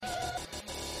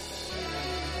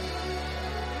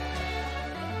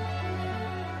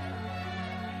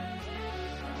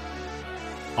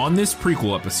On this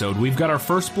prequel episode, we've got our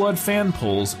First Blood fan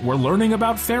polls. We're learning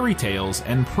about fairy tales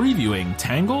and previewing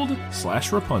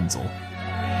Tangled/Rapunzel.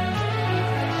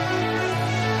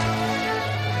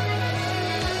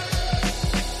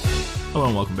 Hello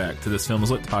and welcome back to This Film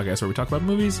Is Lit, the podcast where we talk about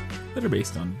movies that are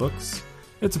based on books.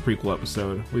 It's a prequel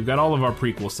episode. We've got all of our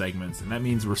prequel segments, and that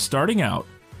means we're starting out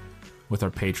with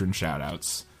our patron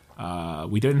shoutouts.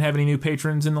 We didn't have any new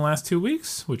patrons in the last 2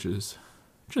 weeks, which is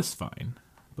just fine.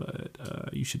 But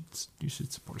you should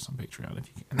support us on Patreon if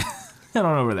you can. Head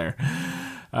on over there.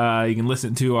 You can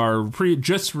listen to our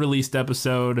just released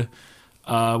episode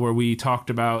where we talked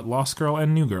about Lost Girl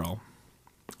and New Girl.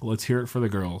 Let's Hear It for the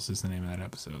Girls is the name of that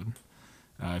episode.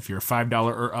 If you're a $5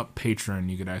 or up patron,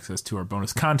 you get access to our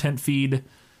bonus content feed,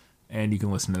 and you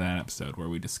can listen to that episode where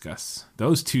we discuss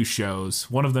those two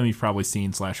shows. One of them you've probably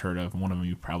seen / heard of, and one of them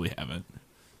you probably haven't.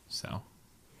 So,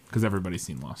 because everybody's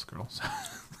seen Lost Girls.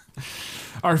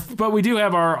 But we do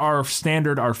have our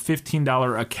standard, our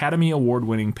 $15 Academy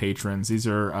Award-winning patrons. These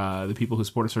are the people who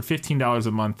support us for $15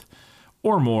 a month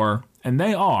or more, and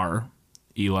they are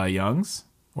Eli Youngs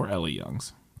or Ellie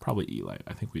Youngs. Probably Eli.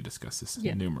 I think we discussed this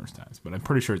numerous times, but I'm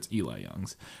pretty sure it's Eli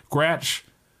Youngs. Gratch,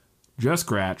 Just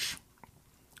Gratch,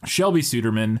 Shelby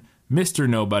Suderman, Mr.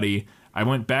 Nobody. I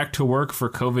went back to work for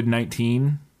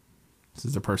COVID-19. This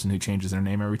is the person who changes their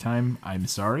name every time. I'm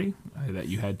sorry that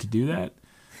you had to do that.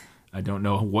 I don't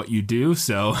know what you do,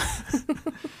 so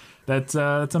that's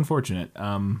unfortunate.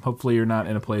 Hopefully you're not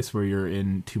in a place where you're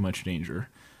in too much danger.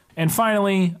 And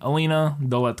finally, Alina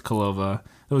Doletkalova.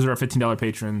 Those are our $15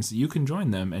 patrons. You can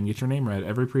join them and get your name read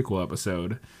every prequel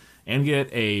episode and get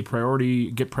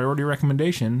priority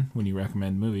recommendation when you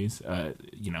recommend movies,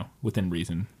 within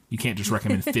reason. You can't just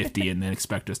recommend 50 and then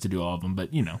expect us to do all of them,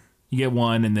 but, you get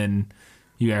one and then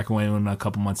you recommend one a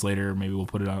couple months later. Maybe we'll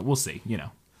put it on. We'll see, We're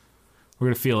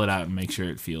going to feel it out and make sure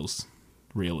it feels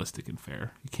realistic and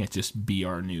fair. You can't just be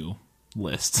our new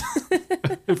list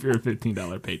if you're a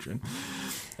 $15 patron.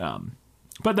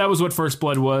 But that was what First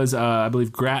Blood was. I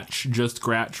believe Just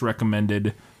Gratch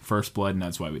recommended First Blood, and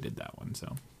that's why we did that one.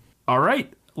 So, all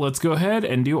right, let's go ahead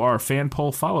and do our fan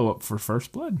poll follow-up for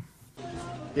First Blood.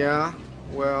 Yeah,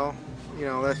 well,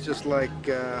 that's just like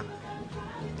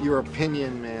your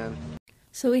opinion, man.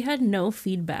 So we had no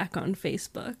feedback on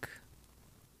Facebook.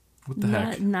 What the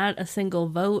heck? Not a single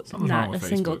vote, Something's not a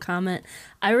single comment.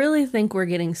 I really think we're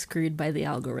getting screwed by the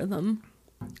algorithm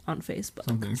on Facebook.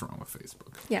 Something's wrong with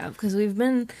Facebook. Yeah, because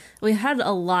we had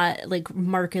a lot,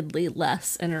 markedly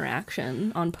less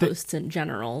interaction on posts in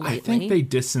general lately. I think they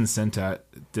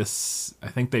I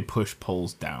think they push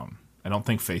polls down. I don't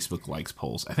think Facebook likes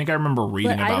polls. I think I remember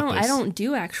reading about this. I don't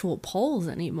do actual polls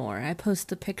anymore. I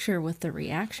post a picture with the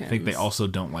reactions. I think they also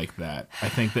don't like that. I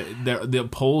think that the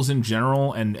polls in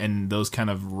general and those kind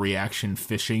of reaction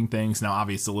phishing things, now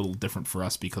obviously it's a little different for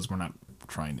us because we're not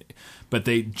trying to, but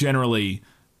they generally,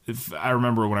 I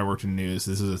remember when I worked in news,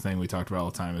 this is a thing we talked about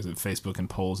all the time, is that Facebook and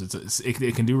polls,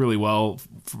 it can do really well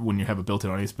when you have a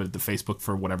built-in audience, but the Facebook,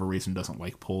 for whatever reason, doesn't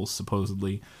like polls,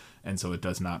 supposedly, and so it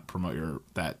does not promote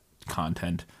that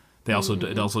content. It also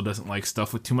doesn't like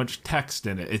stuff with too much text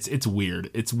in it. It's weird.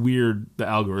 It's weird. The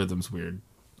algorithm's weird.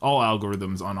 All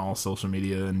algorithms on all social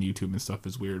media and YouTube and stuff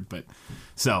is weird. But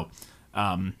so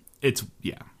it's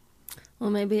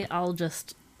Well, maybe I'll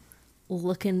just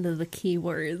look into the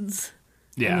keywords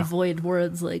and avoid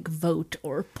words like vote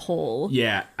or poll.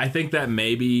 Yeah, I think that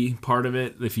may be part of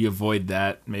it. If you avoid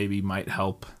that, maybe might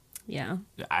help. Yeah.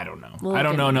 I don't know. We'll I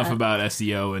don't know enough about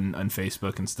SEO and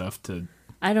Facebook and stuff to.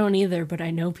 I don't either, but I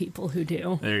know people who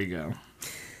do. There you go.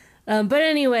 But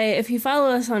anyway, if you follow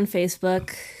us on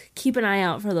Facebook, keep an eye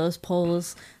out for those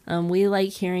polls. We like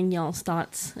hearing y'all's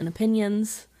thoughts and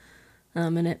opinions,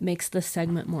 and it makes this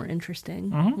segment more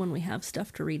interesting when we have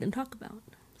stuff to read and talk about.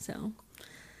 So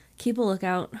keep a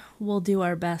lookout. We'll do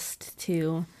our best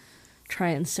to try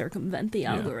and circumvent the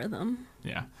algorithm.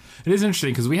 Yeah. It is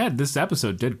interesting because this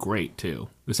episode did great, too.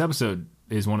 This episode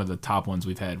is one of the top ones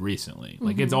we've had recently.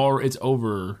 It's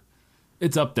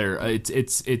up there.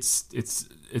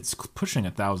 It's pushing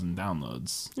 1,000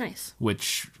 downloads. Nice.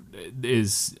 Which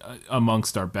is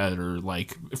amongst our better,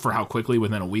 for how quickly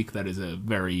within a week, that is a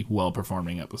very well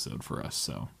performing episode for us.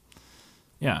 So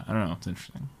yeah, I don't know. It's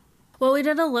interesting. Well, we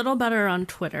did a little better on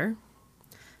Twitter.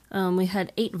 We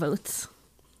had 8 votes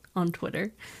on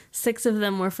Twitter. 6 of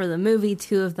them were for the movie,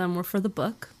 2 of them were for the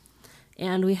book.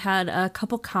 And we had a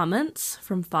couple comments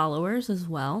from followers as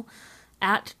well.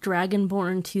 At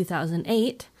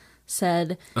Dragonborn2008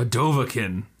 said... A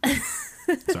Dovahkiin.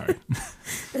 Sorry.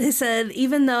 They said,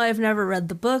 even though I've never read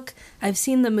the book, I've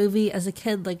seen the movie as a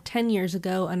kid 10 years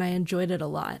ago, and I enjoyed it a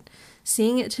lot.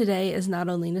 Seeing it today is not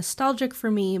only nostalgic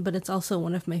for me, but it's also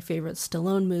one of my favorite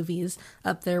Stallone movies,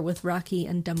 up there with Rocky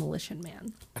and Demolition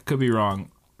Man. I could be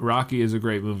wrong. Rocky is a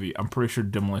great movie. I'm pretty sure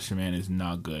Demolition Man is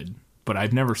not good, but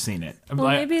I've never seen it. Well,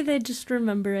 maybe they just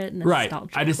remember it nostalgically. Right.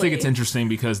 I just think it's interesting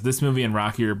because this movie and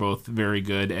Rocky are both very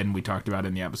good, and we talked about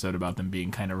in the episode about them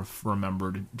being kind of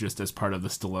remembered just as part of the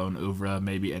Stallone oeuvre,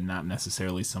 maybe, and not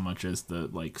necessarily so much as the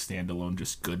like standalone,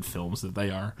 just good films that they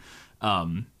are.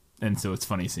 And so it's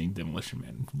funny seeing Demolition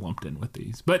Man lumped in with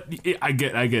these, but I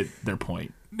get their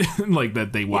point, like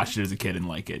that they watched it as a kid and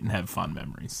like it and have fond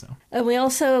memories. So, and we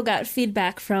also got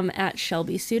feedback from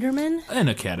 @ShelbySuderman, an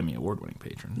Academy Award-winning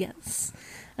patron. Yes,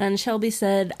 and Shelby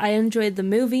said, "I enjoyed the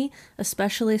movie,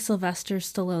 especially Sylvester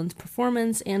Stallone's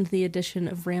performance and the addition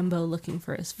of Rambo looking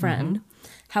for his friend.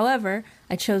 However,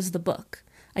 I chose the book.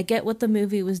 I get what the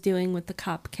movie was doing with the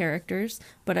cop characters,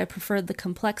 but I preferred the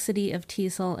complexity of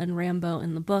Teasel and Rambo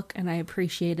in the book, and I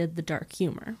appreciated the dark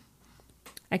humor."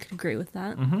 I could agree with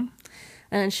that.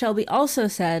 And Shelby also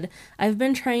said, "I've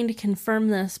been trying to confirm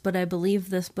this, but I believe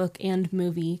this book and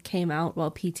movie came out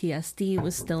while PTSD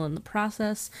was still in the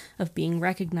process of being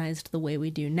recognized the way we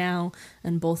do now,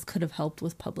 and both could have helped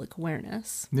with public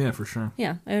awareness." Yeah, for sure.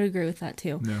 Yeah, I would agree with that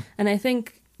too. Yeah. And I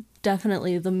think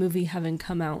definitely the movie having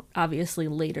come out obviously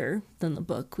later than the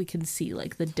book, we can see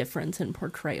like the difference in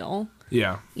portrayal.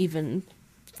 Yeah. Even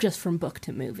just from book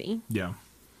to movie. Yeah.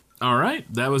 All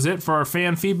right. That was it for our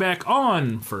fan feedback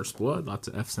on First Blood. Lots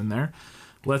of F's in there.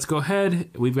 Let's go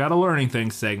ahead. We've got a Learning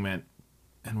Things segment,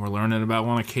 and we're learning about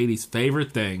one of Katie's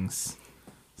favorite things.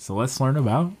 So let's learn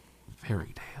about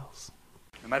fairy tales.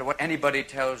 No matter what anybody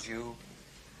tells you,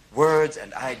 words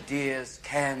and ideas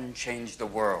can change the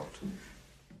world.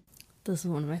 This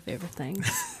is one of my favorite things.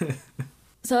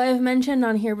 So I've mentioned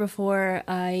on here before,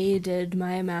 I did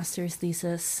my master's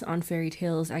thesis on fairy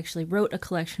tales. I actually wrote a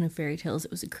collection of fairy tales. It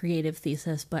was a creative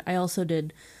thesis, but I also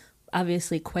did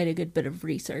obviously quite a good bit of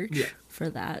research for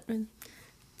that.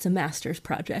 It's a master's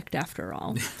project after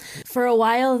all. For a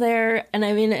while there, and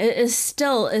I mean, it is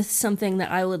something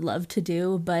that I would love to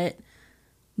do, but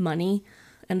money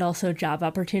and also job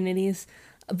opportunities.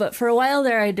 But for a while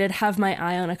there, I did have my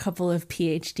eye on a couple of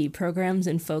PhD programs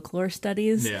in folklore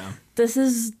studies. Yeah. This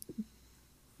is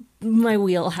my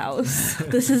wheelhouse.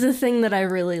 This is a thing that I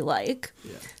really like.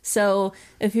 Yeah. So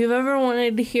if you've ever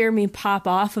wanted to hear me pop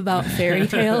off about fairy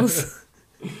tales,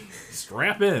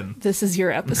 strap in. This is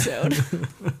your episode.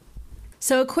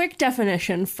 So a quick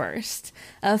definition first.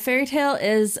 A fairy tale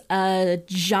is a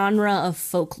genre of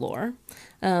folklore.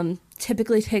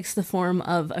 Typically takes the form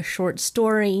of a short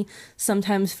story.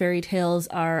 Sometimes fairy tales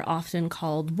are often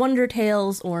called wonder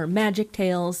tales or magic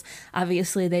tales.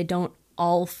 Obviously, they don't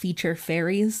all feature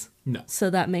fairies. No. So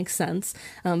that makes sense.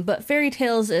 But fairy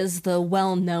tales is the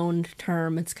well-known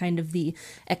term. It's kind of the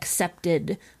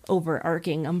accepted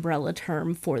overarching umbrella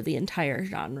term for the entire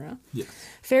genre. Yes.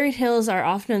 Fairy tales are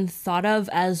often thought of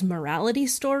as morality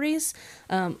stories,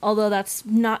 although that's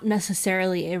not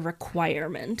necessarily a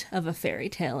requirement of a fairy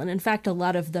tale. And in fact, a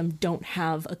lot of them don't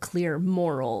have a clear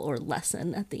moral or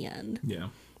lesson at the end. Yeah.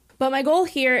 But my goal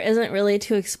here isn't really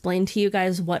to explain to you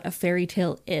guys what a fairy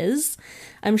tale is.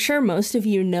 I'm sure most of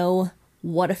you know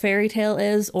what a fairy tale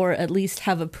is, or at least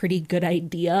have a pretty good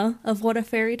idea of what a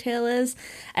fairy tale is.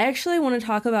 I actually want to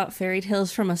talk about fairy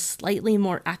tales from a slightly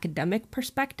more academic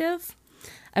perspective.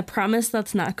 I promise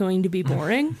that's not going to be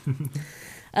boring.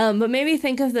 But maybe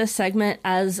think of this segment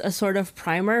as a sort of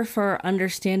primer for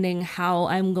understanding how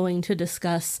I'm going to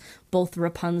discuss both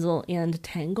Rapunzel and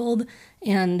Tangled,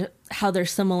 and how they're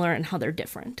similar and how they're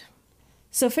different.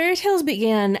 So fairy tales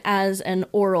began as an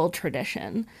oral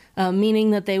tradition,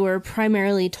 meaning that they were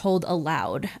primarily told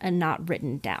aloud and not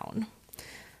written down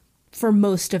for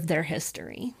most of their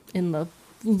history in the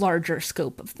larger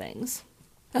scope of things.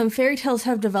 Fairy tales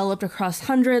have developed across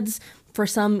hundreds, for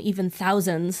some even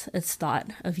thousands, it's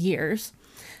thought, of years.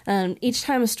 Each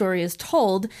time a story is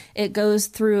told, it goes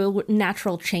through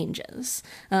natural changes.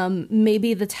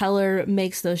 Maybe the teller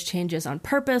makes those changes on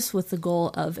purpose with the goal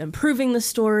of improving the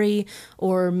story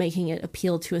or making it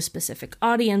appeal to a specific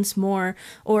audience more,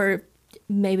 or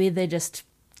maybe they just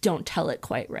don't tell it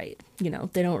quite right. You know,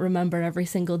 they don't remember every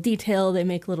single detail, they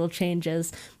make little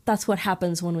changes. That's what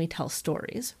happens when we tell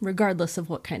stories, regardless of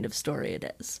what kind of story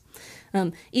it is.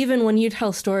 Even when you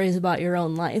tell stories about your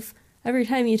own life, every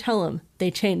time you tell them, they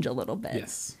change a little bit.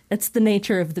 Yes. It's the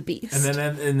nature of the beast. And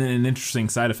then an interesting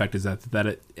side effect is that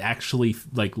it actually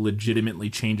like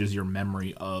legitimately changes your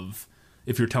memory of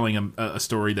if you're telling a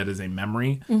story that is a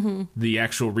memory, the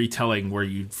actual retelling where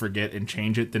you forget and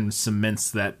change it then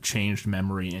cements that changed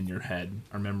memory in your head.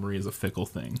 Our memory is a fickle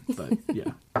thing, but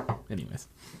yeah. Anyways.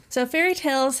 So fairy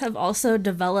tales have also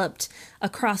developed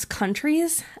across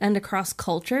countries and across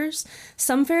cultures.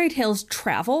 Some fairy tales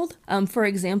traveled. For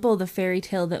example, the fairy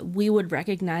tale that we would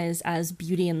recognize as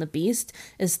Beauty and the Beast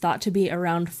is thought to be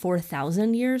around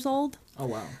 4,000 years old. Oh,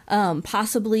 wow.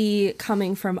 Possibly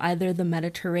coming from either the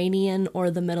Mediterranean or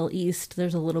the Middle East.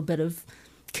 There's a little bit of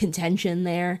contention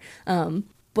there.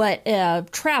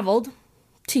 But traveled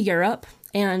to Europe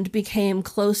and became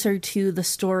closer to the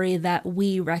story that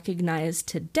we recognize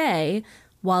today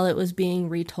while it was being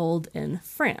retold in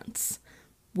France,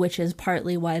 which is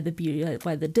partly why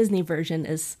the Disney version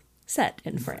is set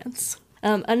in France.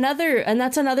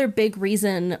 That's another big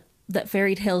reason that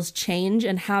fairy tales change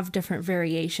and have different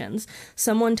variations.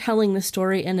 Someone telling the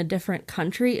story in a different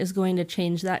country is going to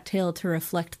change that tale to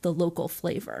reflect the local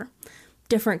flavor.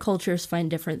 Different cultures find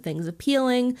different things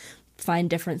appealing, find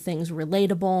different things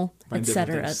relatable,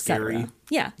 etc., etc.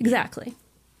 Yeah, exactly.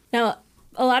 Now,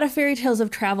 a lot of fairy tales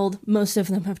have traveled. Most of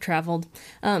them have traveled.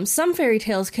 Some fairy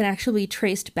tales can actually be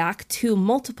traced back to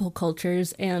multiple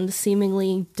cultures and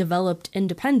seemingly developed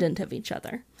independent of each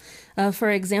other.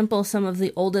 For example, some of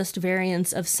the oldest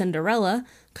variants of Cinderella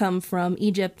come from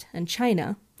Egypt and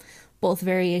China. Both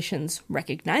variations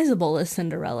recognizable as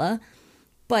Cinderella,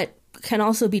 but can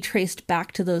also be traced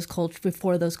back to those cultures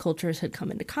before those cultures had come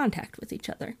into contact with each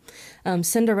other.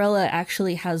 Cinderella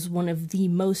actually has one of the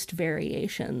most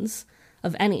variations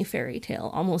of any fairy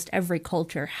tale. Almost every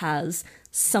culture has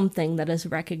something that is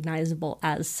recognizable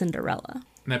as Cinderella.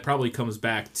 And that probably comes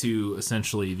back to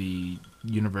essentially the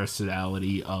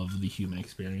universality of the human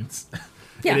experience.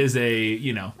 Yeah. It is a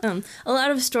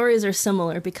lot of stories are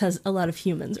similar because a lot of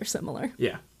humans are similar.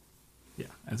 Yeah. Yeah.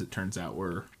 As it turns out,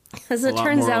 we're As a it lot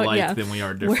turns more out, alike yeah, than we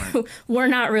are different. we're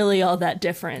not really all that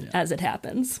different as it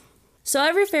happens. So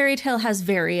every fairy tale has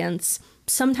variants,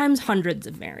 sometimes hundreds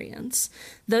of variants.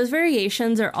 Those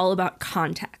variations are all about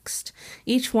context.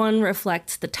 Each one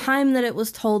reflects the time that it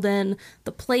was told in,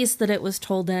 the place that it was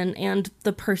told in, and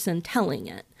the person telling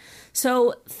it.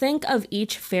 So think of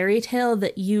each fairy tale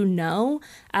that you know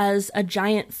as a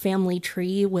giant family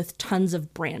tree with tons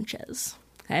of branches.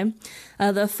 Okay?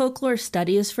 The folklore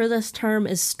studies for this term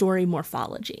is story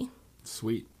morphology.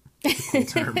 Sweet. That's a cool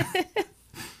term.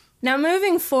 Now,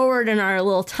 moving forward in our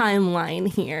little timeline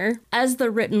here, as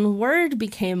the written word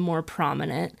became more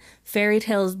prominent, fairy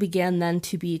tales began then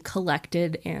to be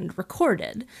collected and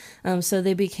recorded. So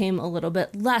they became a little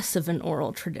bit less of an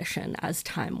oral tradition as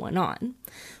time went on.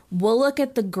 We'll look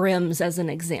at the Grimms as an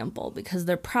example because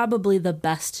they're probably the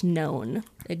best known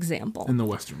example. In the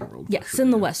Western world. Yes,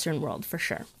 in the Western world, for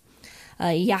sure.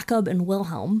 Jakob and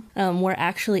Wilhelm were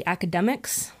actually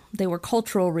academics. They were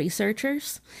cultural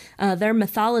researchers. Their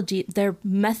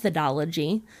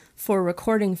methodology for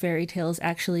recording fairy tales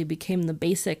actually became the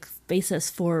basis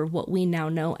for what we now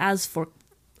know as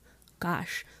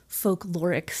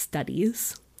folkloric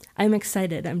studies. I'm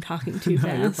excited. I'm talking too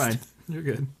fast. You're fine. You're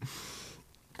good.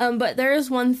 But there is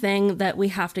one thing that we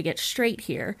have to get straight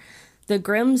here. The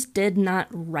Grimms did not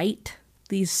write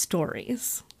these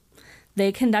stories.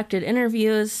 They conducted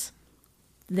interviews.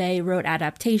 They wrote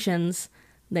adaptations.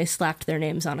 They slapped their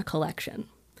names on a collection.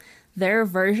 Their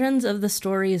versions of the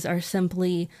stories are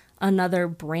simply another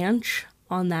branch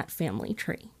on that family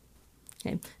tree.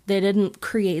 Okay? They didn't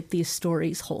create these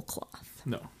stories whole cloth.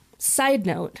 No. Side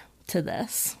note to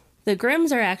this, the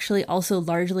Grimms are actually also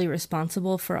largely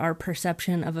responsible for our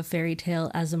perception of a fairy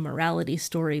tale as a morality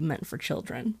story meant for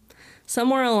children.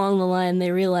 Somewhere along the line,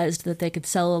 they realized that they could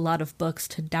sell a lot of books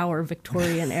to dour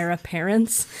Victorian-era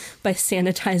parents by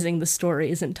sanitizing the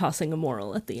stories and tossing a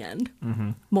moral at the end.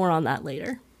 Mm-hmm. More on that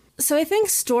later. So I think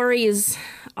stories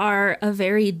are a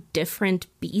very different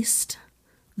beast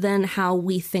than how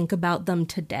we think about them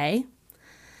today.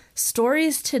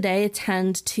 Stories today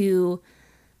tend to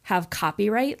have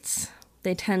copyrights.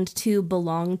 They tend to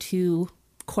belong to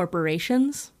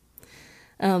corporations,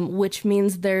 which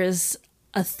means there's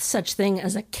such thing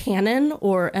as a canon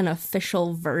or an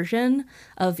official version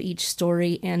of each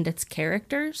story and its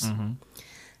characters. Mm-hmm.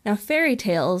 Now, fairy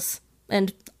tales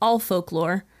and all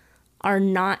folklore are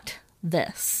not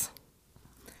this.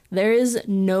 There is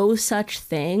no such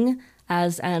thing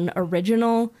as an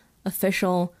original,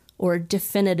 official, or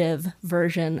definitive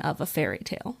version of a fairy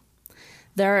tale.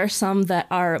 There are some that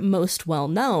are most well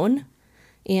known,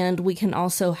 and we can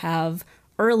also have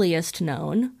earliest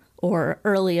known or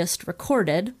earliest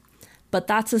recorded, but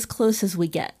that's as close as we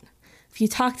get. If you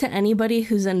talk to anybody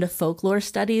who's into folklore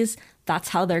studies, that's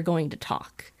how they're going to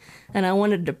talk. And I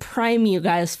wanted to prime you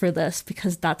guys for this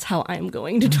because that's how I'm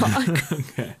going to talk.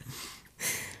 Okay.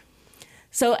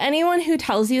 So anyone who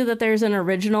tells you that there's an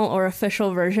original or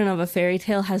official version of a fairy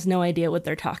tale has no idea what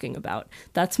they're talking about.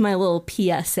 That's my little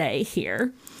PSA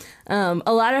here. A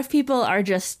lot of people are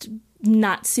just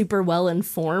not super well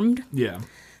informed. Yeah.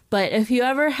 But if you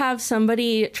ever have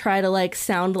somebody try to like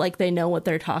sound like they know what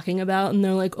they're talking about and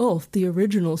they're like, oh, the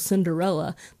original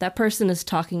Cinderella, that person is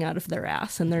talking out of their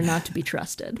ass and they're not to be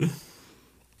trusted.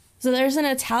 So there's an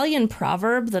Italian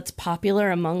proverb that's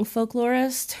popular among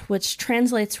folklorists, which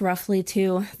translates roughly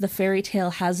to the fairy tale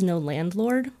has no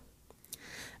landlord.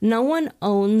 No one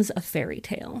owns a fairy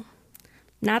tale.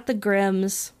 Not the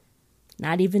Grimms,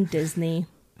 not even Disney.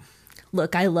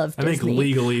 Look, I love Disney. I think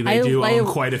legally they do own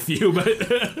quite a few, but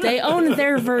they own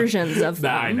their versions of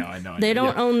them. I know. They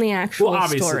don't own the actual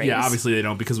stories. Yeah, obviously they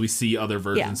don't because we see other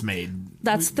versions made.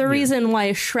 That's the reason why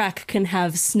Shrek can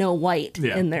have Snow White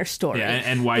in their story. Yeah,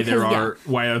 and why there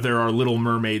are Little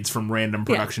Mermaids from random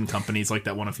production companies like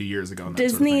that one a few years ago. And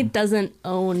Disney doesn't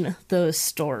own those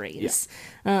stories.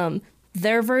 Yeah.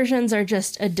 Their versions are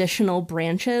just additional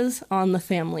branches on the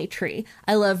family tree.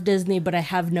 I love Disney, but I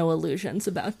have no illusions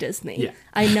about Disney. Yeah.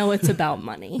 I know it's about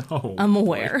money. I'm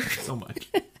aware. Boy, so much.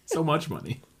 So much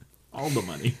money. All the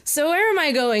money. So where am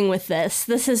I going with this?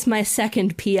 This is my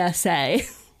second PSA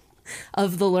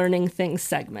of the Learning Things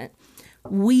segment.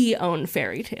 We own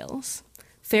fairy tales.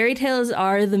 Fairy tales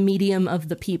are the medium of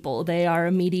the people. They are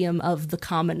a medium of the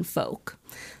common folk.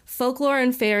 Folklore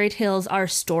and fairy tales are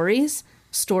stories.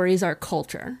 Stories are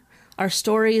culture. Our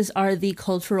stories are the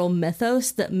cultural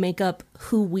mythos that make up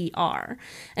who we are.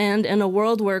 And in a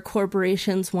world where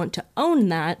corporations want to own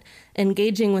that,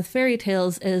 engaging with fairy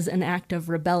tales is an act of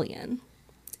rebellion.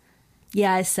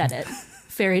 Yeah, I said it.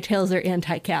 Fairy tales are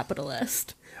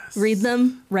anti-capitalist. Yes. Read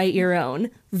them, write your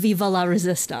own. Viva la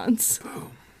resistance.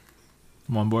 Boom.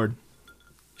 I'm on board.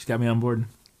 She's got me on board.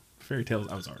 Fairy tales.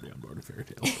 I was already on board with fairy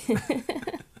tales.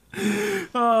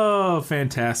 Oh,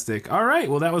 fantastic. All right.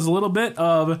 Well, that was a lot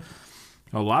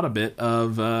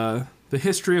of the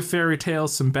history of fairy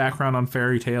tales, some background on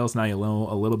fairy tales. Now you know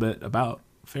a little bit about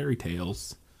fairy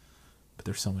tales, but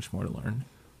there's so much more to learn.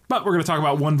 But we're going to talk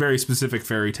about one very specific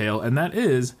fairy tale, and that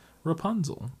is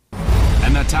Rapunzel.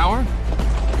 And that tower?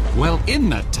 Well, in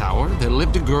that tower, there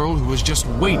lived a girl who was just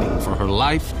waiting for her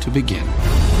life to begin.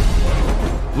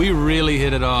 We really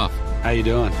hit it off. How you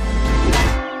doing?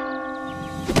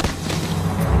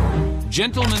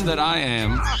 Gentleman that I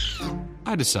am,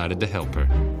 I decided to help her.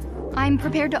 I'm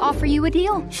prepared to offer you a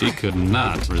deal. She could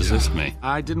not resist me.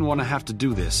 I didn't want to have to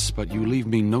do this, but you leave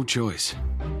me no choice.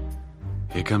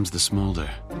 Here comes the smolder.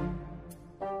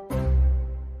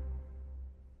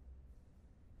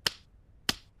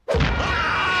 All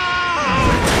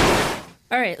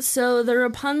right, so the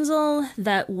Rapunzel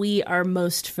that we are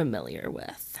most familiar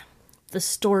with, the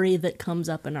story that comes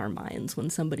up in our minds when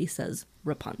somebody says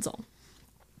Rapunzel,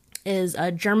 is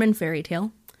a German fairy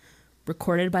tale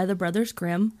recorded by the Brothers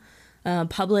Grimm,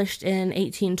 published in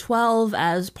 1812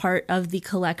 as part of the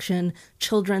collection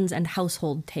Children's and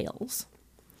Household Tales.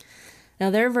 Now,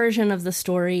 their version of the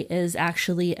story is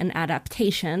actually an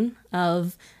adaptation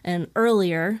of an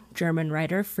earlier German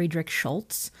writer, Friedrich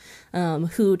Schultz,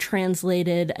 who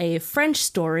translated a French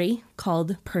story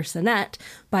called Percinet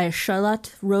by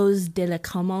Charlotte Rose de la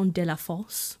Commande de la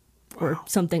Fosse, or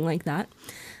something like that.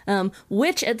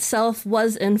 Which itself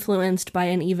was influenced by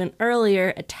an even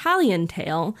earlier Italian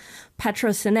tale,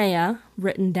 Petrocinea,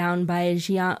 written down by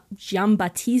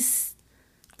Giambattista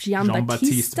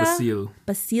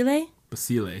Basile.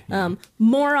 Yeah.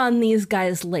 More on these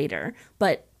guys later,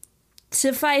 but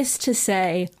suffice to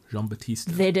say, Giambattista.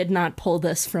 They did not pull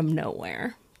this from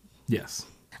nowhere. Yes.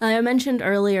 I mentioned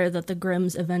earlier that the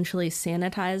Grimms eventually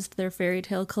sanitized their fairy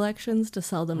tale collections to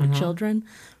sell them to children.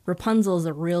 Rapunzel is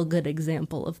a real good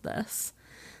example of this.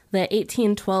 The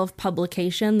 1812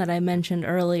 publication that I mentioned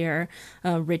earlier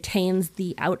retains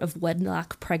the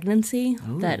out-of-wedlock pregnancy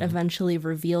that eventually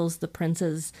reveals the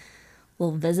prince's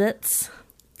little visits.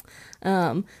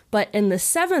 But in the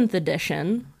 7th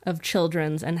edition of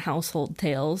Children's and Household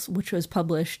Tales, which was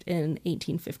published in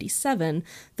 1857,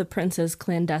 the prince's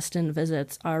clandestine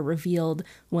visits are revealed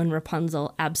when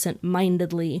Rapunzel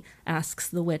absent-mindedly asks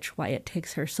the witch why it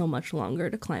takes her so much longer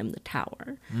to climb the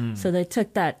tower. So they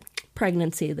took that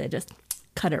pregnancy, they just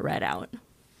cut it right out.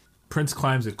 Prince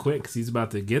climbs it quick because he's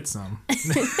about to get some.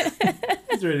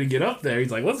 He's ready to get up there.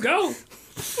 He's like, let's go.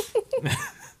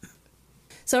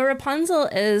 So Rapunzel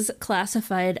is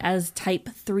classified as type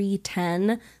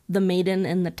 310, the maiden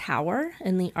in the tower,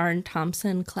 in the Arne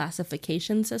Thompson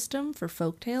classification system for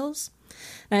folktales.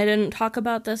 I didn't talk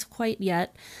about this quite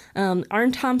yet.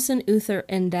 Arne Thompson Uther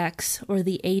Index, or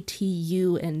the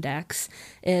ATU Index,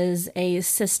 is a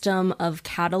system of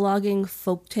cataloging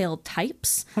folktale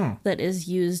types that is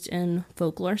used in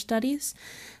folklore studies.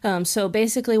 So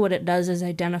basically what it does is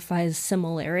identifies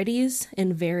similarities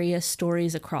in various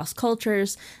stories across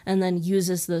cultures and then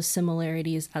uses those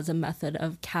similarities as a method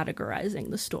of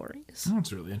categorizing the stories. Oh,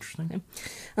 that's really interesting.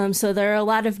 So there are a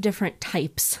lot of different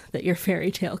types that your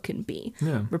fairy tale can be.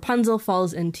 Yeah. Rapunzel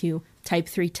falls into type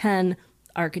 310,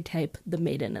 archetype the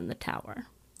Maiden in the Tower.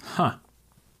 Huh.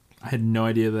 I had no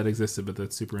idea that existed, but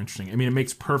that's super interesting. I mean, it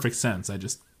makes perfect sense. I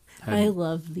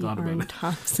love the thought about Arne it.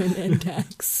 Thompson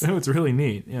Index. Oh, it's really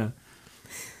neat. Yeah.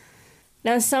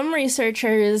 Now, some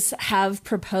researchers have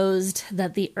proposed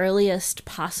that the earliest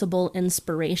possible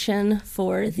inspiration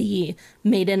for the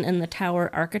Maiden in the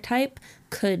Tower archetype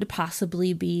could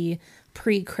possibly be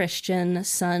pre-Christian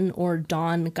sun or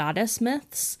dawn goddess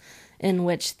myths, in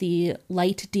which the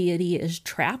light deity is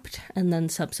trapped and then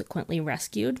subsequently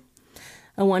rescued.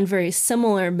 One very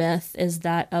similar myth is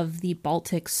that of the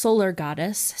Baltic solar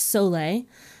goddess, Sole,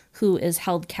 who is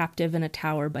held captive in a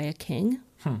tower by a king.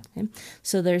 Okay.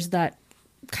 So there's that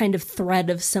kind of thread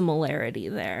of similarity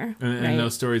there. And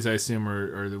those stories, I assume,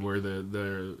 are where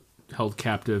they're held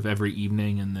captive every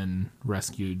evening and then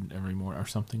rescued every morning or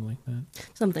something like that.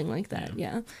 Something like that,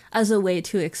 yeah. As a way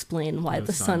to explain why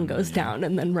the sun goes down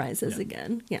and then rises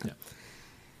again. Yeah.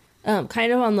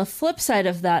 Kind of on the flip side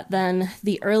of that, then,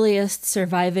 the earliest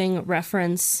surviving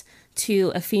reference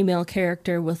to a female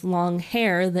character with long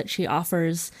hair that she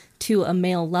offers to a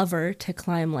male lover to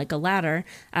climb like a ladder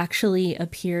actually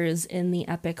appears in the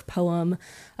epic poem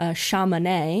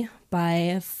Shamaneh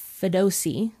by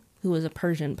Ferdowsi, who was a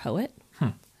Persian poet.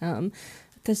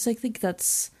 Because I think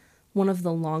that's one of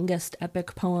the longest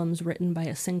epic poems written by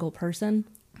a single person.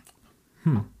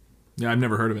 Yeah, I've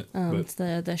never heard of it. It's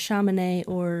the Shamaneh,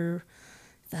 or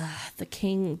the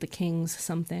King's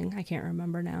something. I can't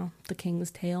remember now. The King's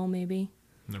Tale, maybe.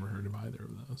 Never heard of either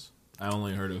of those. I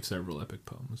only heard of several epic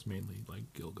poems, mainly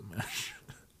like Gilgamesh.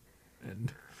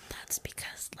 And That's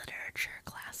because literature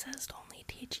classes only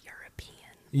teach European.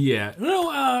 yeah, no,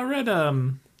 I read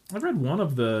one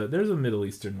of there's a Middle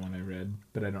Eastern one I read,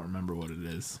 but I don't remember what it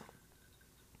is.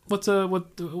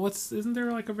 Isn't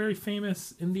there like a very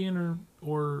famous Indian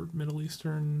or Middle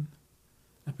Eastern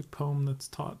epic poem that's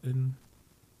taught in?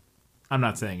 I'm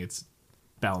not saying it's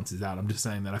balances out. I'm just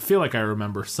saying that I feel like I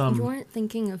remember some. You weren't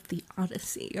thinking of the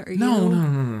Odyssey, are you? No.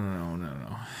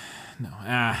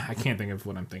 I can't think of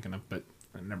what I'm thinking of, but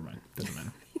never mind. Doesn't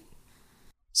matter.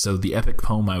 So the epic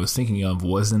poem I was thinking of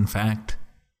was, in fact,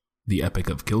 the Epic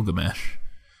of Gilgamesh,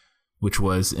 which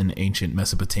was an ancient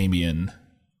Mesopotamian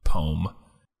poem.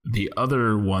 The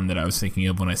other one that I was thinking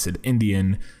of when I said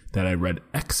Indian that I read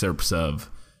excerpts of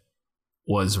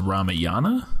was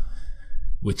Ramayana,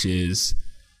 which is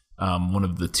one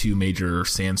of the two major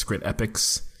Sanskrit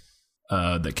epics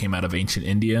that came out of ancient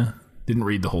India. Didn't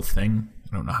read the whole thing.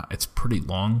 I don't know how. It's pretty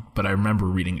long, but I remember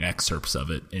reading excerpts of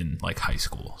it in like high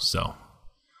school. So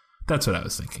that's what I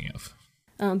was thinking of.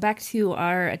 Back to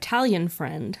our Italian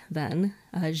friend, then,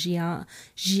 I think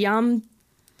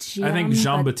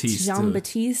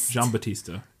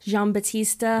Giambattista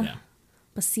Yeah.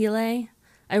 Basile.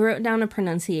 I wrote down a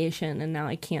pronunciation, and now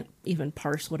I can't even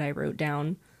parse what I wrote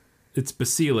down. It's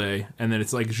Basile, and then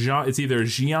it's like it's either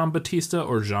Giambattista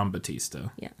or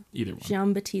Giambattista. Yeah. Either one.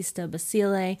 Giambattista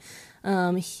Basile.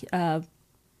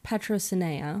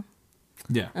 Petrosinea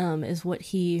is what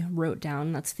he wrote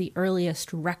down. That's the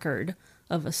earliest record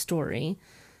of a story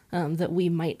that we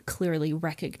might clearly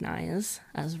recognize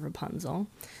as Rapunzel.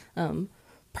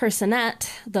 Personette,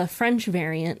 the French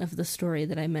variant of the story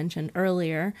that I mentioned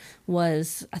earlier, I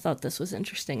thought this was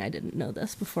interesting, I didn't know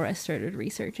this before I started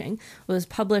researching, was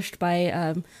published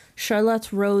by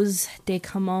Charlotte Rose de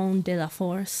Camon de la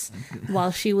Force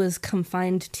while she was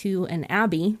confined to an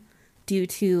abbey due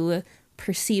to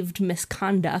perceived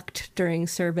misconduct during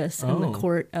service in the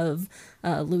court of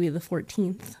Louis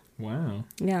XIV. Wow.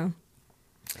 Yeah.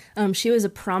 She was a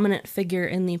prominent figure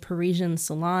in the Parisian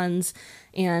salons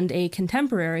and a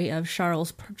contemporary of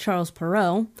Charles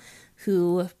Perrault,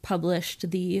 who published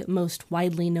the most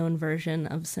widely known version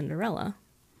of Cinderella.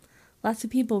 Lots of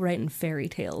people writing fairy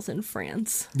tales in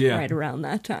France right around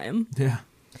that time. Yeah.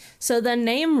 So the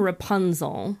name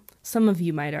Rapunzel, some of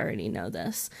you might already know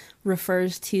this,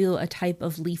 refers to a type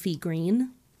of leafy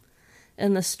green.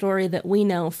 In the story that we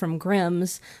know from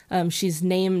Grimm's, she's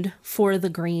named for the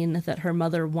green that her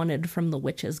mother wanted from the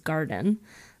witch's garden.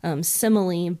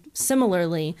 Similarly,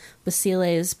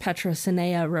 Basile's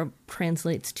Petrosinea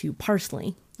translates to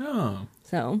parsley. Oh.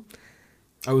 So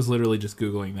I was literally just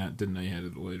Googling that. Didn't know you had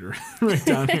it later right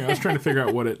down here. I was trying to figure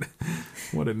out what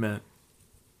it meant.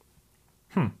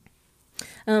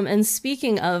 And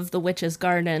speaking of the witch's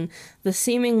garden, the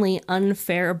seemingly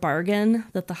unfair bargain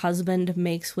that the husband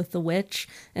makes with the witch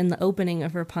in the opening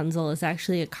of Rapunzel is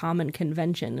actually a common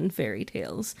convention in fairy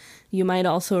tales. You might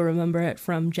also remember it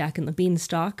from Jack and the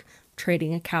Beanstalk,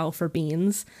 trading a cow for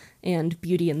beans, and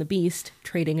Beauty and the Beast,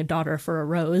 trading a daughter for a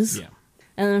rose. Yeah.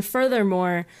 And then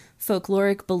furthermore,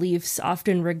 folkloric beliefs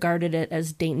often regarded it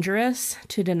as dangerous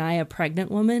to deny a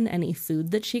pregnant woman any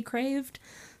food that she craved.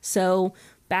 So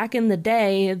back in the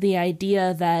day, the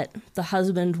idea that the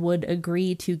husband would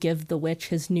agree to give the witch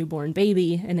his newborn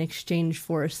baby in exchange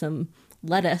for some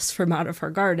lettuce from out of her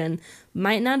garden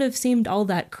might not have seemed all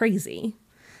that crazy.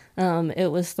 It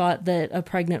was thought that a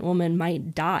pregnant woman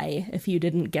might die if you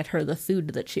didn't get her the food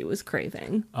that she was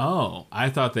craving. Oh, I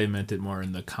thought they meant it more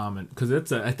in the comment, because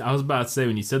I was about to say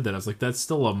when you said that, I was like, that's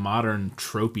still a modern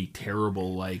tropey,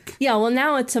 terrible, like... Yeah, well,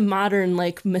 now it's a modern,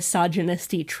 like,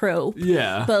 misogynisty trope.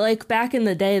 Yeah. But, like, back in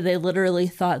the day, they literally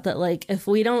thought that, like, if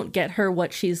we don't get her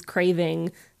what she's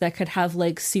craving, that could have,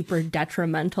 like, super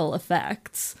detrimental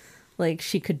effects. Like,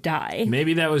 she could die.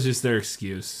 Maybe that was just their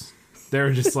excuse. They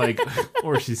were just like,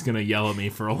 or she's going to yell at me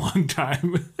for a long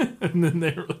time. And then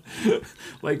they were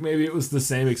like, maybe it was the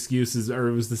same excuses, or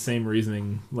it was the same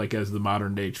reasoning, like, as the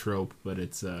modern day trope. But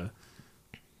it's, they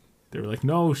were like,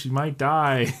 no, she might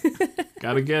die.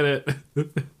 Gotta get it.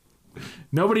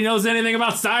 Nobody knows anything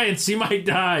about science. She might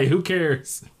die. Who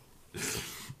cares?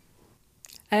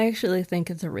 I actually think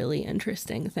it's a really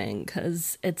interesting thing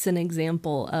because it's an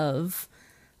example of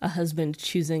a husband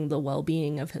choosing the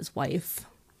well-being of his wife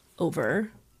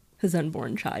over his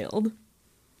unborn child.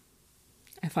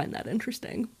 I find that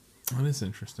interesting. That is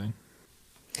interesting.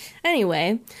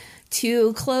 Anyway,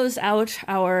 to close out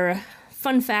our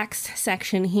fun facts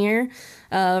section here,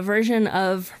 a version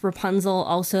of Rapunzel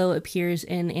also appears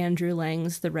in Andrew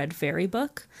Lang's The Red Fairy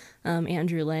book.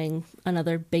 Andrew Lang,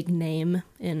 another big name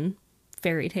in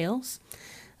fairy tales.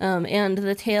 And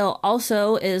the tale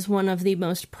also is one of the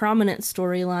most prominent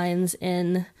storylines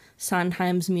in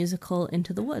Sondheim's musical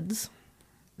Into the Woods.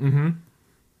 Mm-hmm.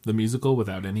 The musical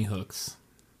without any hooks.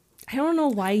 I don't know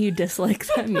why you dislike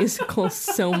that musical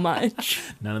so much.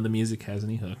 None of the music has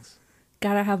any hooks.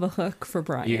 Gotta have a hook for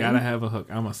Brian. You gotta have a hook.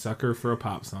 I'm a sucker for a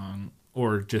pop song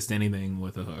or just anything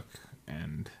with a hook,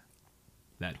 and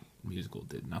that musical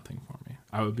did nothing for me.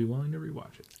 I would be willing to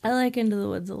rewatch it. I like Into the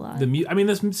Woods a lot.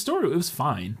 This story, it was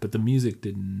fine, but the music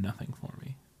did nothing for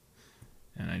me.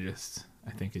 And I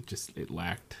think it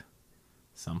lacked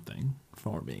something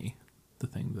for me. The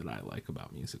thing that I like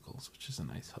about musicals, which is a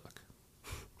nice hook.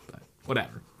 But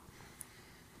whatever.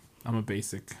 I'm a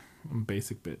basic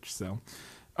bitch, so.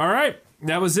 All right,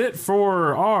 that was it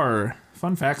for our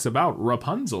fun facts about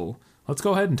Rapunzel. Let's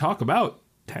go ahead and talk about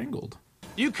Tangled.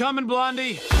 You coming,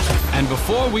 Blondie? And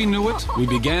before we knew it, we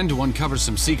began to uncover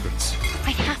some secrets.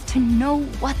 I have to know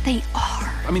what they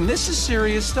are. I mean, this is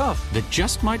serious stuff that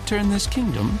just might turn this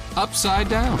kingdom upside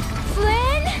down.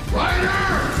 Flynn?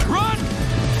 Run!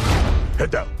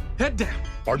 Head down. Head down.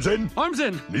 Arms in. Arms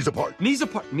in. Knees apart. Knees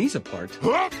apart. Knees apart.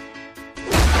 Huh?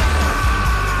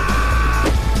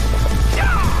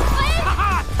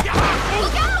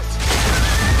 Look out!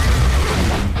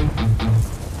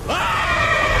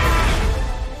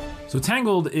 So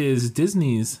Tangled is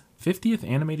Disney's 50th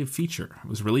animated feature. It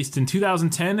was released in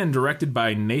 2010 and directed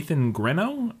by Nathan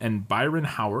Greno and Byron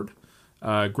Howard.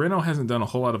 Greno hasn't done a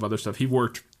whole lot of other stuff.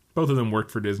 Both of them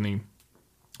worked for Disney.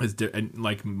 And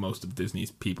like most of Disney's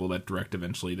people that direct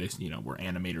eventually, they were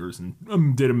animators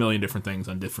and did a million different things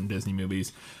on different Disney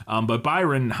movies. But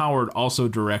Byron Howard also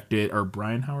directed, or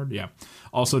Brian Howard,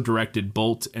 also directed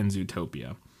Bolt and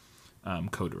Zootopia.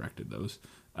 Co-directed those.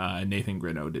 Nathan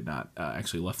Greno did not,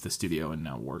 actually left the studio and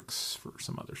now works for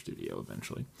some other studio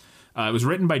eventually. It was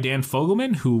written by Dan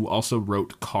Fogelman, who also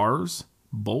wrote Cars,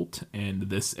 Bolt,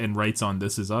 and writes on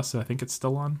This Is Us. I think it's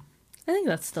still on. I think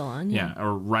that's still on. Yeah,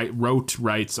 or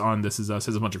writes on This Is Us.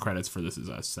 Has a bunch of credits for This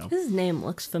Is Us. So his name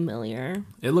looks familiar.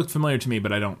 It looked familiar to me,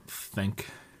 but I don't think.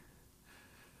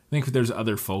 I think there's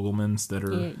other Fogelmans that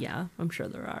are. Yeah, I'm sure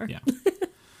there are. Yeah,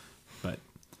 but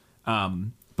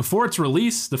before its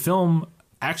release, the film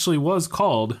actually was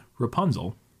called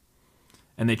Rapunzel,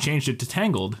 and they changed it to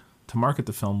Tangled to market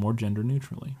the film more gender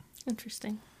neutrally.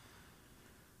 Interesting.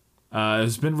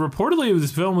 It's been reportedly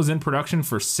this film was in production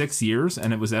for 6 years,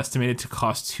 and it was estimated to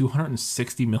cost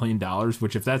 $260 million,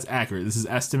 which, if that's accurate, this is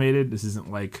estimated. This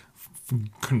isn't like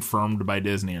confirmed by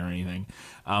Disney or anything.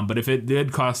 But if it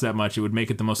did cost that much, it would make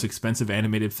it the most expensive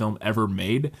animated film ever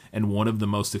made, and one of the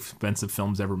most expensive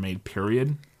films ever made,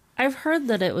 period. I've heard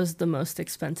that it was the most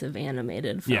expensive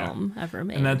animated film ever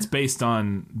made. And that's based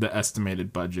on the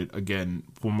estimated budget. Again,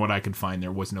 from what I could find,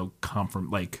 there was no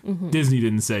Disney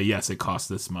didn't say, yes, it cost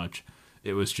this much.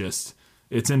 It was just,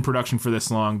 it's in production for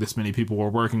this long, this many people were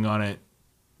working on it,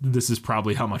 this is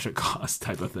probably how much it costs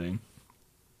type of thing.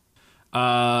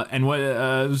 And what it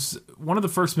was one of the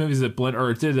first movies that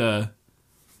did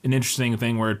an interesting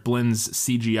thing where it blends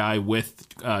CGI with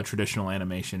traditional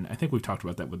animation. I think we've talked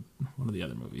about that with one of the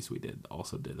other movies we did.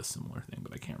 Also did a similar thing,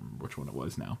 but I can't remember which one it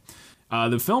was now.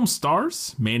 The film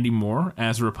stars Mandy Moore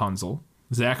as Rapunzel,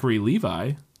 Zachary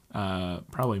Levi,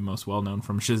 probably most well known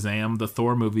from Shazam, the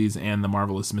Thor movies, and The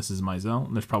Marvelous Mrs. Maisel.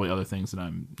 And there's probably other things that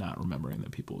I'm not remembering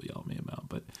that people yell at me about,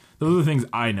 but those are the things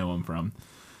I know him from.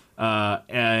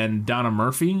 And Donna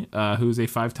Murphy, who is a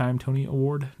 5-time Tony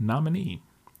Award nominee.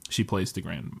 She plays the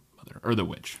grandmother, or the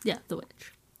witch. Yeah, the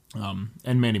witch.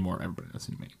 And Mandy Moore. Everybody knows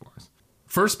who Mandy Moore is.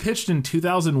 First pitched in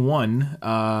 2001,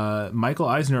 Michael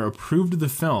Eisner approved the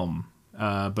film,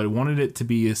 but wanted it to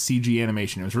be a CG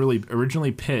animation. It was really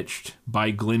originally pitched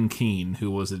by Glenn Keane,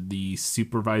 who was the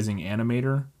supervising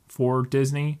animator for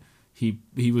Disney.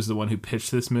 He was the one who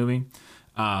pitched this movie.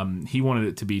 He wanted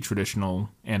it to be traditional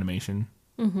animation,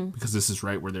 because this is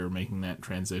right where they were making that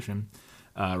transition,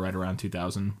 right around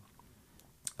 2000.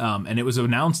 And it was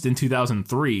announced in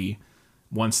 2003,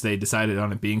 once they decided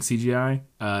on it being CGI.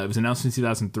 It was announced in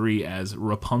 2003 as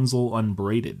Rapunzel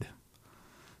Unbraided,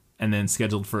 and then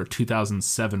scheduled for a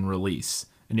 2007 release.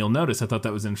 And you'll notice, I thought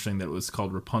that was interesting that it was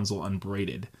called Rapunzel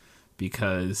Unbraided,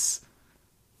 because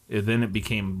then it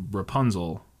became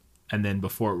Rapunzel, and then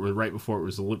right before it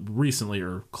was recently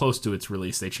or close to its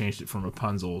release, they changed it from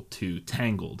Rapunzel to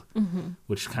Tangled,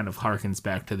 which kind of harkens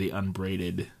back to the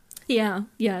Unbraided. Yeah,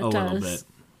 it a does. little bit,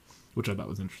 which I thought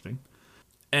was interesting.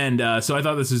 And so I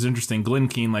thought this was interesting. Glenn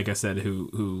Keane, like I said,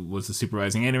 who was the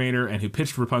supervising animator and who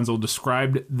pitched Rapunzel,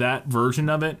 described that version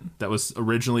of it that was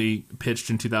originally pitched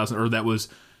in 2000, or that was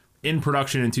in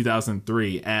production in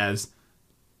 2003, as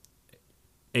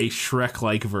a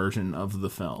Shrek-like version of the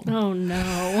film. Oh,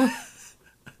 no.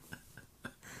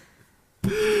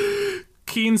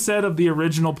 Keane said of the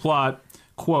original plot,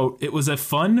 quote, "It was a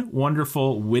fun,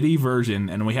 wonderful, witty version,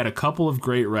 and we had a couple of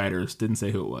great writers," didn't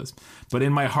say who it was, "but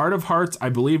in my heart of hearts, I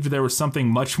believed there was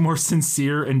something much more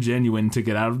sincere and genuine to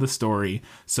get out of the story,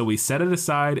 so we set it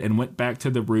aside and went back to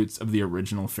the roots of the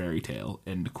original fairy tale,"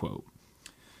 end quote.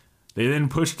 They then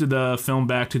pushed the film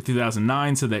back to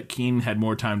 2009 so that Keane had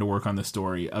more time to work on the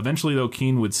story. Eventually, though,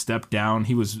 Keane would step down.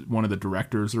 He was one of the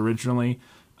directors originally,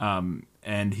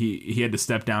 and he had to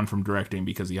step down from directing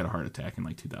because he had a heart attack in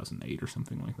like 2008 or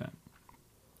something like that,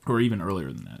 or even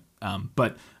earlier than that.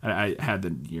 But I had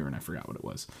the year and I forgot what it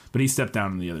was. But he stepped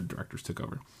down and the other directors took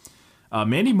over.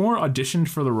 Mandy Moore auditioned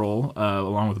for the role,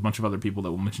 along with a bunch of other people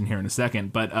that we'll mention here in a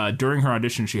second. But during her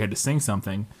audition, she had to sing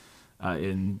something.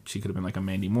 And she could have been like a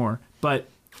Mandy Moore, but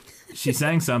she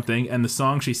sang something, and the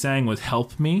song she sang was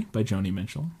 "Help Me" by Joni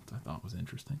Mitchell, which I thought was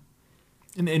interesting.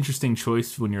 An interesting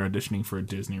choice when you're auditioning for a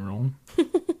Disney role,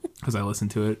 because I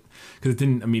listened to it, because it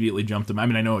didn't immediately jump to me. I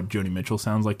mean, I know what Joni Mitchell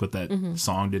sounds like, but that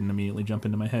song didn't immediately jump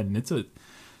into my head, and it's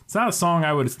not a song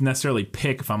I would necessarily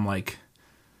pick if I'm like,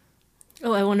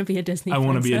 oh, I want to be a Disney princess. I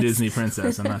want to be a Disney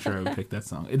princess. I'm not sure I would pick that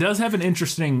song. It does have an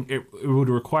interesting, it would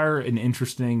require an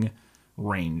interesting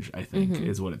range, I think,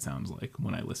 is what it sounds like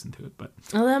when I listen to it. But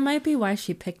that might be why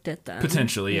she picked it then.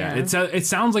 Potentially, yeah. It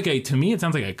sounds like to me it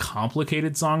sounds like a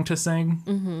complicated song to sing,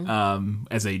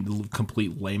 as a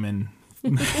complete layman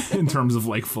in terms of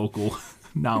like vocal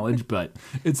knowledge, but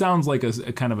it sounds like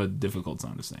a kind of a difficult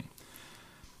song to sing.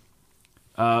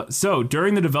 So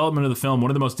during the development of the film,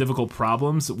 one of the most difficult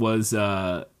problems was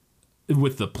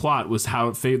with the plot was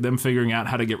how them figuring out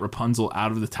how to get Rapunzel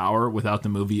out of the tower without the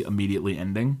movie immediately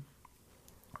ending.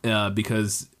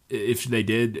 Because if they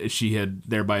did, she had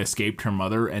thereby escaped her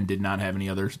mother and did not have any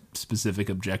other specific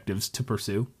objectives to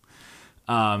pursue.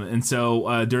 And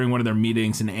so during one of their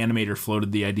meetings, an animator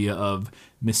floated the idea of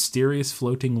mysterious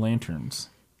floating lanterns.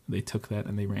 They took that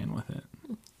and they ran with it.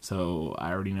 So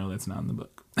I already know that's not in the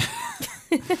book.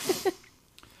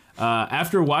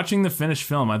 After watching the finished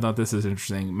film, I thought this is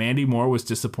interesting. Mandy Moore was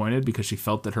disappointed because she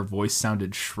felt that her voice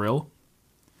sounded shrill.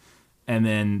 And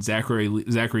then Zachary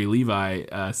Levi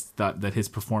thought that his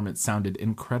performance sounded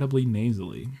incredibly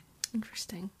nasally.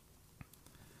 Interesting.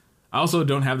 I also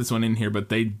don't have this one in here, but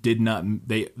they did not.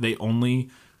 They only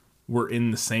were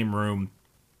in the same room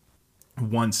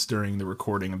once during the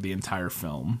recording of the entire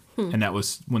film, and that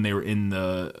was when they were in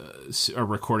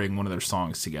recording one of their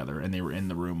songs together, and they were in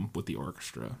the room with the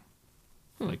orchestra,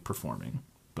 like performing.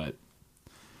 But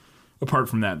apart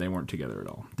from that, they weren't together at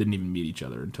all. Didn't even meet each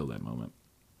other until that moment.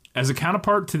 As a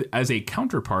counterpart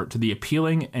to the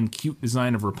appealing and cute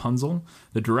design of Rapunzel,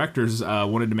 the directors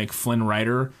wanted to make Flynn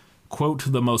Rider,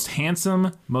 quote, the most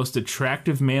handsome, most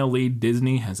attractive male lead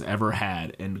Disney has ever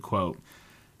had, end quote.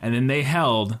 And then they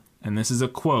held, and this is a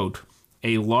quote,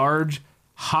 a large,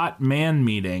 hot man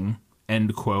meeting,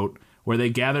 end quote, where they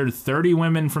gathered 30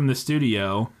 women from the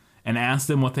studio and asked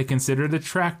them what they considered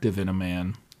attractive in a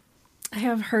man. I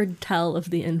have heard tell of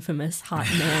the infamous hot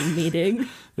man meeting.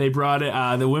 They brought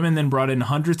the women then brought in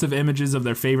hundreds of images of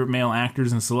their favorite male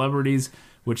actors and celebrities,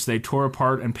 which they tore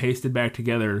apart and pasted back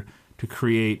together to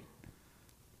create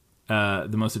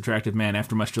the most attractive man.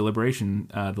 After much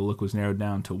deliberation, the look was narrowed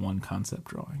down to one concept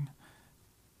drawing.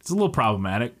 It's a little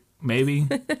problematic, maybe.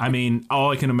 I mean,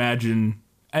 all I can imagine,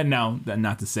 and now,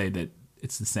 not to say that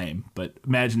it's the same, but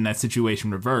imagine that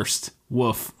situation reversed.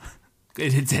 Woof.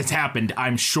 It's happened,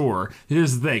 I'm sure.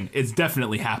 Here's the thing. It's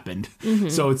definitely happened. Mm-hmm.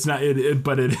 So it's not,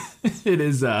 but it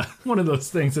is one of those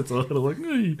things that's a little like,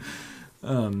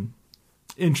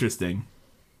 interesting.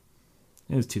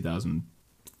 It was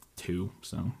 2002,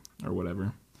 so, or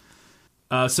whatever.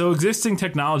 So existing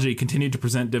technology continued to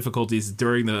present difficulties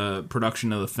during the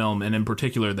production of the film, and in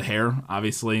particular the hair.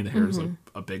 Obviously, the hair is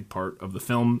a big part of the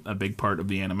film, a big part of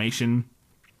the animation.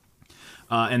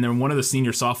 And then one of the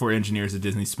senior software engineers at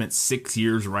Disney spent 6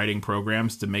 years writing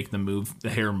programs to make the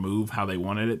hair move how they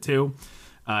wanted it to.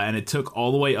 And it took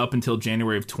all the way up until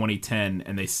January of 2010,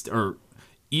 and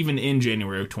even in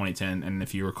January of 2010, and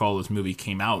if you recall, this movie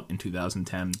came out in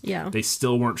 2010. Yeah. They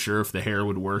still weren't sure if the hair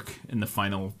would work in the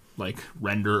final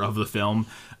render of the film.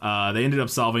 They ended up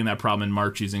solving that problem in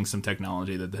March using some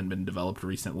technology that had been developed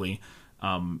recently.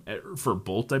 For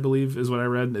Bolt, I believe, is what I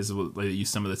read, is they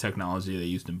used some of the technology they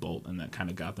used in Bolt, and that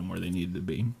kind of got them where they needed to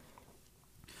be.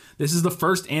 This is the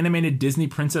first animated Disney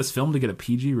princess film to get a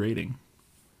PG rating.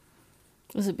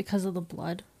 Was it because of the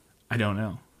blood? I don't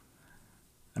know.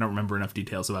 I don't remember enough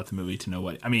details about the movie to know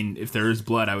what... I mean, if there is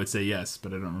blood, I would say yes,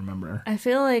 but I don't remember. I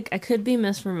feel like I could be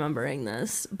misremembering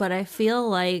this, but I feel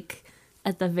like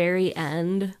at the very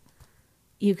end,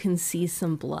 you can see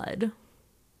some blood.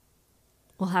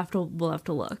 We'll have to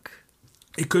look.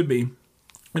 It could be.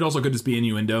 It also could just be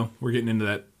innuendo. We're getting into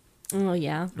that. Oh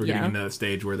yeah. We're getting into that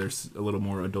stage where there's a little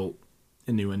more adult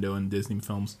innuendo in Disney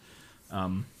films.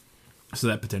 So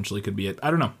that potentially could be it. I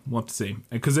don't know. We'll have to see.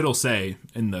 Because it'll say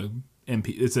in the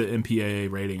it's an MPAA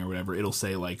rating or whatever. It'll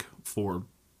say for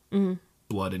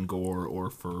blood and gore or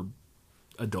for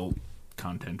adult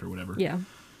content or whatever. Yeah.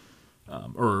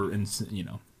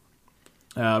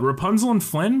 Rapunzel and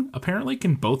Flynn apparently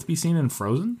can both be seen in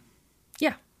Frozen.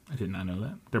 Yeah. I did not know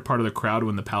that. They're part of the crowd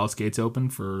when the palace gates open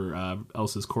for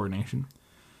Elsa's coronation.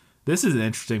 This is an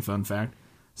interesting fun fact.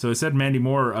 So it said Mandy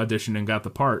Moore auditioned and got the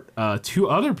part. 2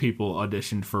 other people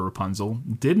auditioned for Rapunzel,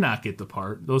 did not get the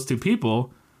part. Those 2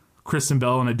 people, Kristen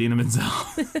Bell and Idina Menzel.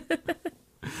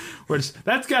 Which,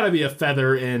 that's got to be a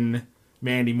feather in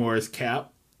Mandy Moore's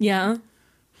cap. Yeah.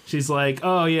 She's like,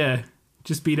 oh yeah,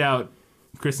 just beat out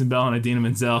Kristen Bell and Idina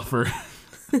Menzel for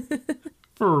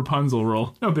a Rapunzel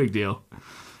role. No big deal.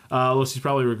 Well, she's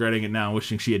probably regretting it now,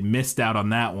 wishing she had missed out on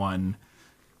that one.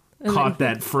 Caught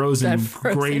that frozen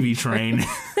gravy train.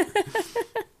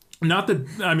 Not that,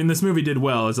 I mean, this movie did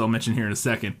well, as I'll mention here in a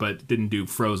second, but didn't do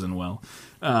Frozen well.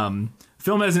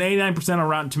 Film has an 89% on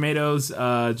Rotten Tomatoes,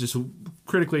 just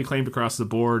critically acclaimed across the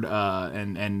board,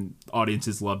 and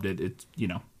audiences loved it.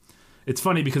 It's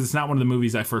funny because it's not one of the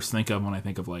movies I first think of when I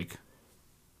think of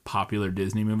popular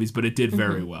Disney movies, but it did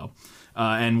very well.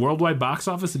 And worldwide box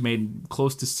office, it made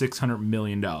close to $600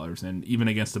 million, and even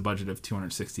against a budget of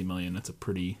 $260 million, that's a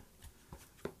pretty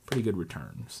good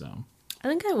return. So I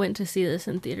think I went to see this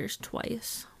in theaters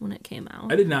twice when it came out.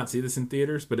 I did not see this in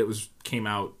theaters, but it came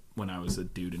out when I was a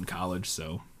dude in college,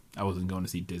 so I wasn't going to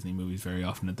see Disney movies very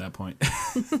often at that point.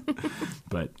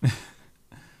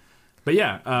 But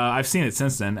yeah, I've seen it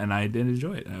since then, and I did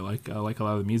enjoy it. I like a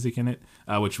lot of the music in it,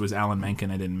 which was Alan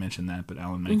Menken. I didn't mention that, but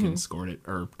Alan Menken scored it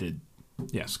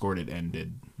and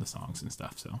did the songs and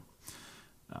stuff. So,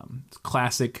 it's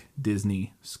classic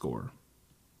Disney score.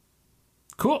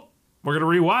 Cool. We're gonna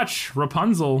rewatch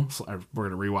Rapunzel. We're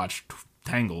gonna rewatch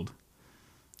Tangled.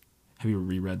 Have you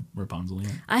reread Rapunzel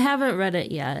yet? I haven't read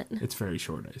it yet. It's very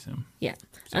short, I assume. Yeah,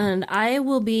 so. And I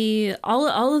will be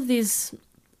all of these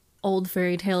old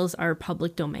fairy tales are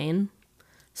public domain,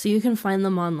 so you can find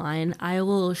them online. I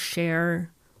will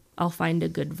share. I'll find a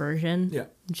good version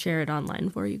and share it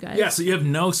online for you guys. Yeah, so you have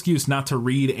no excuse not to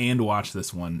read and watch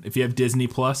this one. If you have Disney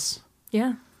Plus,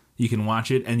 you can watch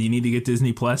it, and you need to get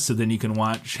Disney Plus so then you can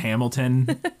watch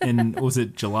Hamilton in, was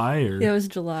it July? Or? Yeah, it was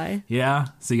July. Yeah,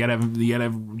 so you gotta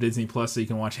have Disney Plus so you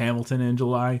can watch Hamilton in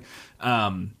July.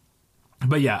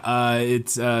 But yeah,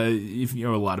 it's if you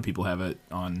know, a lot of people have it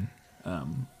on.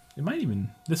 It might even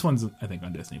this one's I think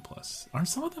on Disney Plus. Aren't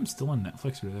some of them still on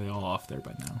Netflix, or are they all off there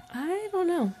by now? I don't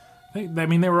know. I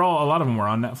mean, they were a lot of them were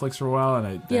on Netflix for a while, and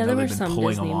I know there were they've been some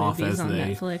pulling Disney them off movies as on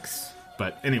they. Netflix.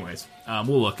 But anyways,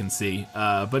 we'll look and see.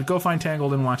 But go find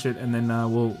Tangled and watch it, and then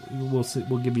we'll see,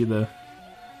 we'll give you the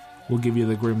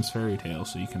Grimm's fairy tale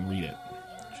so you can read it.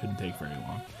 Shouldn't take very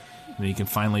long, and then you can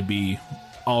finally be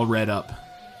all read up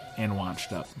and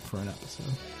watched up for an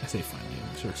episode. I say finally.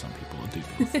 I'm sure some people will do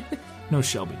both. No,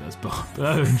 Shelby does both. But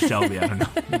other than Shelby, I don't know.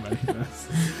 Anybody does.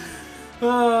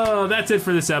 Oh, that's it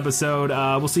for this episode.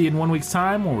 We'll see you in 1 week's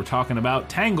time when we're talking about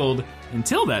Tangled.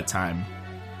 Until that time,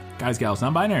 guys, gals,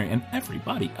 non-binary, and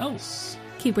everybody else.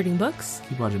 Keep reading books.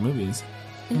 Keep watching movies.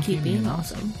 And keep being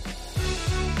awesome.